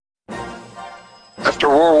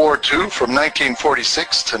After World War II, from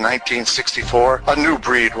 1946 to 1964, a new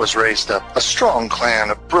breed was raised up. A strong clan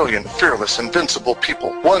of brilliant, fearless, invincible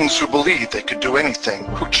people. Ones who believed they could do anything,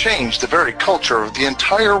 who changed the very culture of the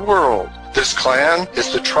entire world. This clan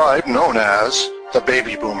is the tribe known as the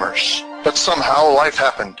Baby Boomers. But somehow life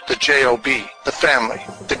happened. The J-O-B, the family,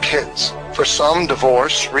 the kids. For some,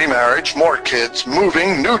 divorce, remarriage, more kids,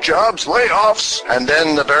 moving, new jobs, layoffs. And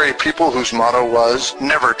then the very people whose motto was,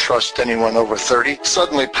 never trust anyone over 30,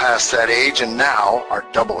 suddenly passed that age and now are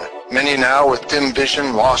double it. Many now with dim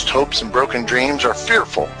vision, lost hopes, and broken dreams are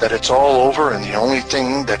fearful that it's all over and the only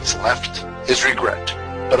thing that's left is regret.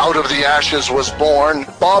 But out of the ashes was born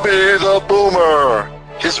Bobby the Boomer.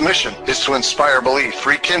 His mission is to inspire belief,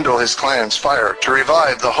 rekindle his clan's fire, to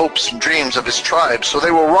revive the hopes and dreams of his tribe so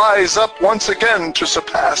they will rise up once again to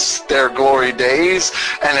surpass their glory days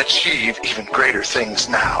and achieve even greater things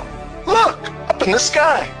now. Look, up in the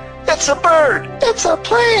sky. It's a bird. It's a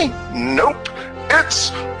plane. Nope.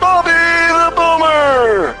 It's Bobby the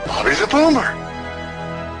Boomer. Bobby the Boomer.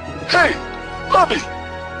 Hey, Bobby.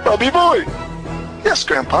 Bobby boy. Yes,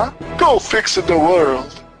 Grandpa. Go fix the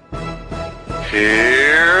world.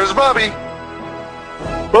 Here's Bobby.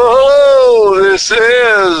 Whoa, this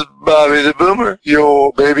is Bobby the Boomer,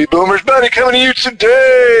 your baby boomer's buddy, coming to you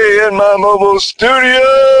today in my mobile studio.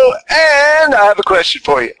 And I have a question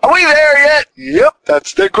for you. Are we there yet? Yep,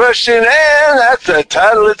 that's the question, and that's the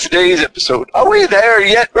title of today's episode. Are we there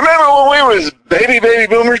yet? Remember when we was baby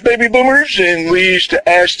boomers, and we used to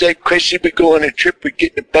ask that question, but go on a trip, we'd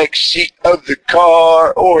get in the back seat of the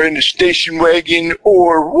car, or in the station wagon,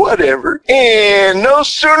 or whatever. And no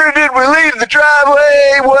sooner did we leave the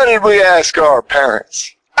driveway, what did we ask our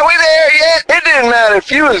parents? Are we there yet? It didn't matter if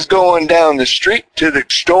you was going down the street to the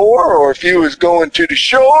store, or if you was going to the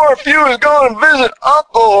shore, or if you was going to visit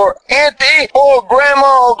uncle or auntie or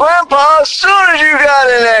grandma or grandpa. As soon as you got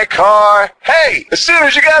in that car, hey, as soon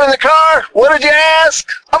as you got in the car, what did you ask?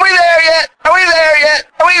 Are we there yet? Are we there yet?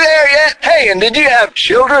 Are we there yet? Hey, and did you have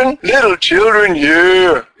children? Little children?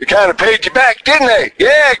 Yeah. They kind of paid you back, didn't they?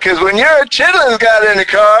 Yeah, because when your children got in the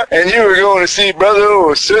car and you were going to see brother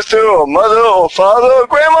or sister or mother or father or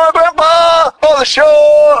grandma or grandpa or the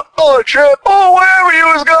shore or a trip or wherever you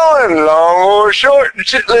was going, long or short, the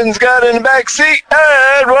chitlins got in the back seat,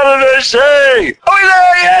 and what did they say? Are we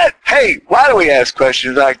there yet? Hey, why do we ask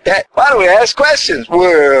questions like that? Why do we ask questions?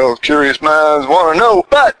 Well, curious minds want to know.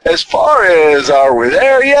 But as far as are we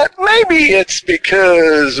there yet, maybe it's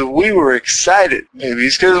because we were excited. Maybe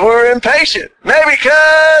it's because we're impatient. Maybe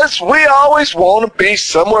because we always want to be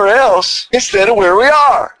somewhere else instead of where we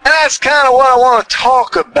are. And that's kind of what I want to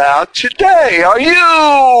talk about today. Are you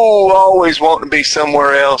always wanting to be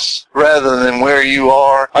somewhere else rather than where you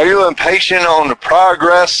are? Are you impatient on the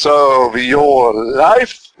progress of your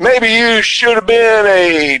life? Maybe you should have been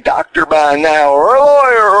a doctor by now, or a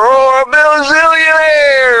lawyer, or a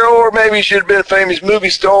bazillionaire, or maybe you should have been a famous movie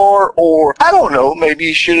star, or, I don't know, maybe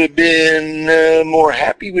you should have been more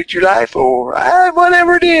happy with your life, or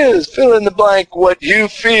whatever it is. Fill in the blank what you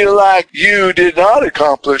feel like you did not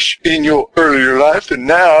accomplish in your earlier life, and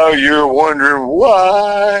now you're wondering,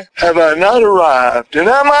 why have I not arrived? And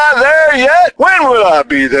am I there yet? When will I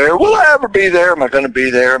be there? Will I ever be there? Am I going to be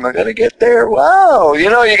there? Am I going to get there? Wow, you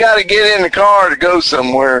know, you got to get in the car to go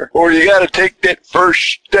somewhere, or you got to take that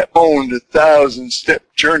first step on the 1,000-step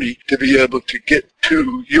journey to be able to get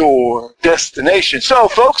to your destination. So,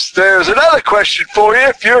 folks, there's another question for you.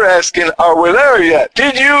 If you're asking, are we there yet?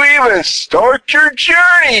 Did you even start your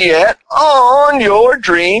journey yet on your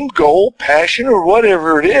dream, goal, passion, or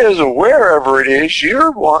whatever it is, or wherever it is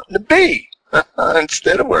you're wanting to be?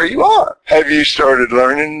 Instead of where you are. Have you started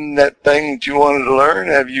learning that thing that you wanted to learn?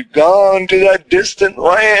 Have you gone to that distant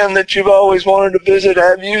land that you've always wanted to visit?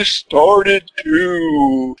 Have you started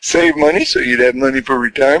to save money so you'd have money for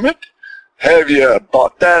retirement? Have you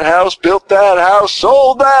bought that house, built that house,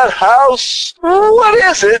 sold that house? What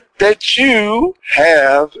is it that you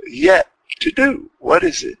have yet to do? What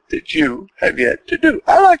is it that you have yet to do?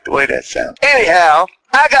 I like the way that sounds. Anyhow,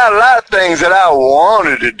 I got a lot of things that I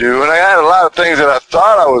wanted to do, and I got a lot of things that I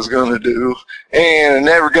thought I was going to do, and I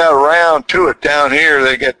never got around to it. Down here,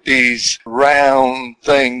 they got these round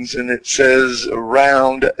things, and it says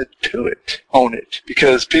round to it on it,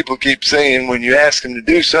 because people keep saying when you ask them to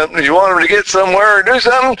do something, you want them to get somewhere or do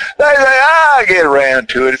something, they say, I'll get around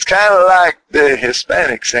to it. It's kind of like the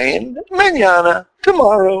Hispanic saying, mañana,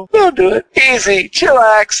 tomorrow, we'll do it. Easy,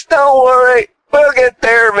 chillax, don't worry. We'll get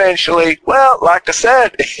there eventually. Well, like I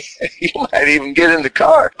said, you might even get in the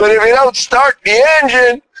car. But if you don't start the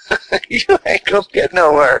engine, you ain't gonna get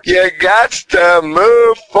nowhere. You got to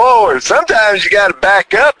move forward. Sometimes you gotta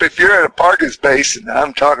back up if you're in a parking space, and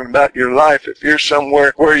I'm talking about your life. If you're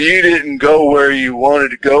somewhere where you didn't go where you wanted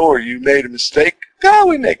to go, or you made a mistake. God,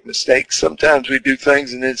 we make mistakes. Sometimes we do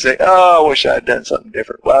things and then say, oh, I wish I had done something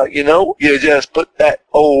different. Well, you just put that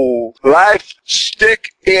old life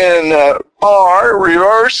stick in R,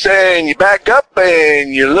 reverse, and you back up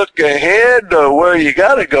and you look ahead where you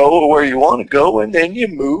gotta go or where you want to go, and then you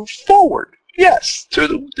move forward. Yes,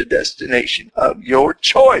 to the destination of your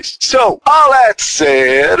choice. So, all that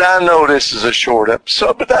said, I know this is a short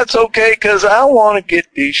episode, but that's okay because I want to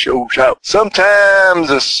get these shows out.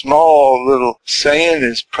 Sometimes a small little saying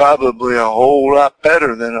is probably a whole lot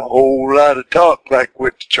better than a whole lot of talk, like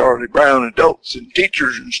with the Charlie Brown adults and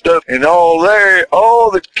teachers and stuff. And all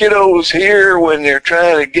the kiddos here when they're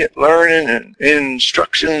trying to get learning and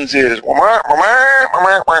instructions is, and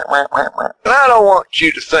I don't want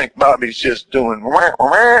you to think Bobby's just doing what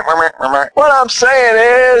I'm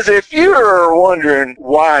saying is, if you're wondering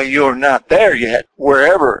why you're not there yet,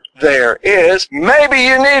 wherever there is, maybe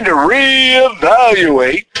you need to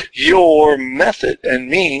reevaluate your method and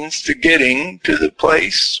means to getting to the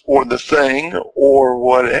place or the thing or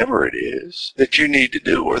whatever it is that you need to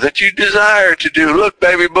do or that you desire to do. Look,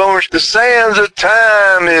 baby boomers, the sands of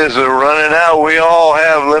time is running out. We all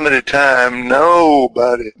have limited time.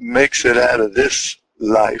 Nobody makes it out of this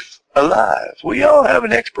life alive. We all have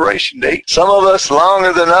an expiration date. Some of us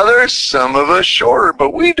longer than others, some of us shorter,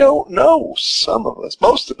 but we don't know. Some of us,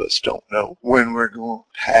 most of us don't know when we're going to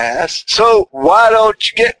pass. So why don't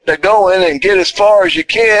you get to going and get as far as you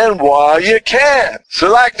can while you can? So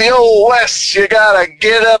like the old West, you gotta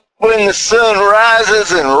get up when the sun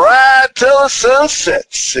rises and ride till the sun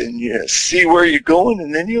sets, and you see where you're going,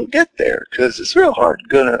 and then you'll get there, because it's real hard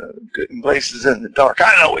getting places in the dark.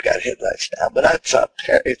 I know we got headlights now, but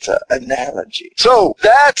it's an analogy. So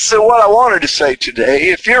that's what I wanted to say today.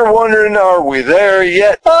 If you're wondering, are we there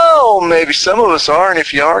yet? Oh, maybe some of us are, and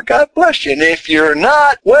if you are, God bless you. And if you're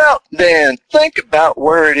not, well, then think about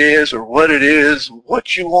where it is or what it is,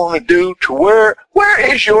 what you want to do to where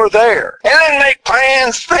is your there. And then make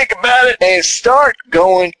plans, think about it, and start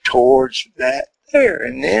going towards that there.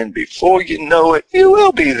 And then before you know it, you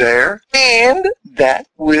will be there, and that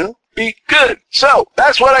will be good. So,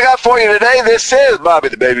 that's what I got for you today. This is Bobby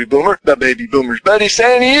the Baby Boomer, the Baby Boomer's buddy,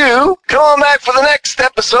 saying to you, come on back for the next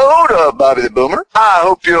episode of Bobby the Boomer. I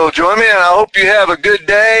hope you'll join me, and I hope you have a good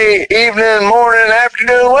day, evening, morning,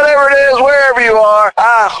 afternoon, whatever it is, wherever you are.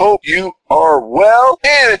 I hope you are well.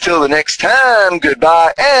 And until the next time,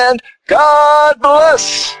 goodbye, and God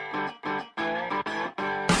bless.